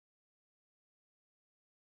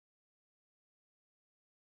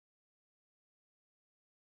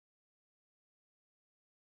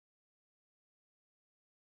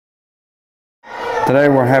Today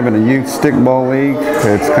we're having a youth stickball league.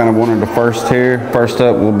 It's kind of one of the first here. First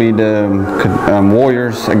up will be the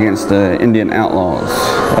Warriors against the Indian Outlaws.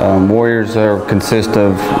 Warriors consist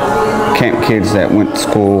of camp kids that went to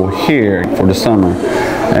school here for the summer,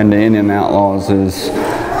 and the Indian Outlaws is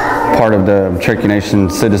part of the Cherokee Nation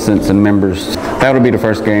citizens and members. That'll be the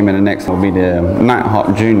first game, and the next will be the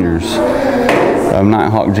Nighthawk Juniors.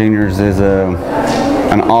 Nighthawk Juniors is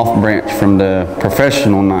an off branch from the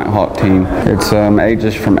professional Nighthawk team. It's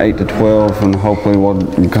ages from 8 to 12, and hopefully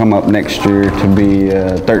we'll come up next year to be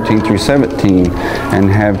 13 through 17 and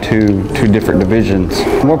have two different divisions.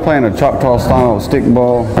 We're playing a Choctaw style of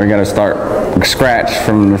stickball. We got to start scratch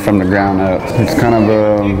from the ground up. It's kind of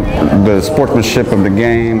the sportsmanship of the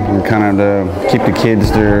game, and kind of to keep the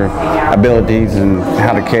kids their abilities and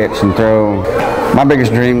how to catch and throw. My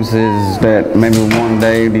biggest dreams is that maybe one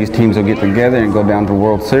day these teams will get together and go down to the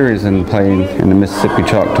World Series and play in the Mississippi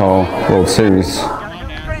Choctaw World Series.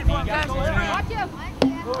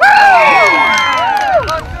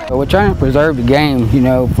 We're trying to preserve the game, you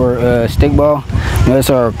know, for stickball. You know, it's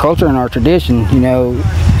our culture and our tradition, you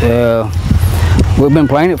know. We've been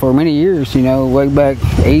playing it for many years, you know, way back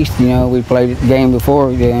east, you know, we played the game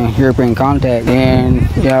before the European contact, and,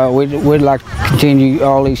 you know, we'd like to continue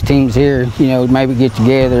all these teams here, you know, maybe get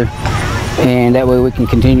together, and that way we can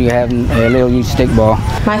continue having a little youth stickball.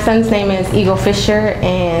 My son's name is Eagle Fisher,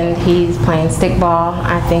 and he's playing stickball.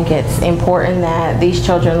 I think it's important that these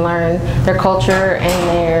children learn their culture and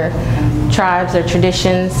their tribes, their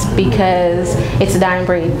traditions, because it's a dying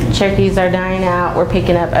breed. Cherokees are dying out. We're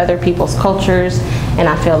picking up other people's cultures, and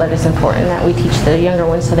I feel that it's important that we teach the younger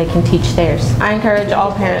ones so they can teach theirs. I encourage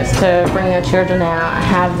all parents to bring their children out,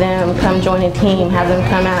 have them come join a team, have them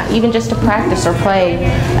come out even just to practice or play.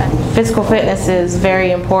 Physical fitness is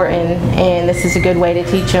very important, and this is a good way to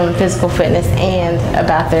teach them physical fitness and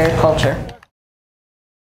about their culture.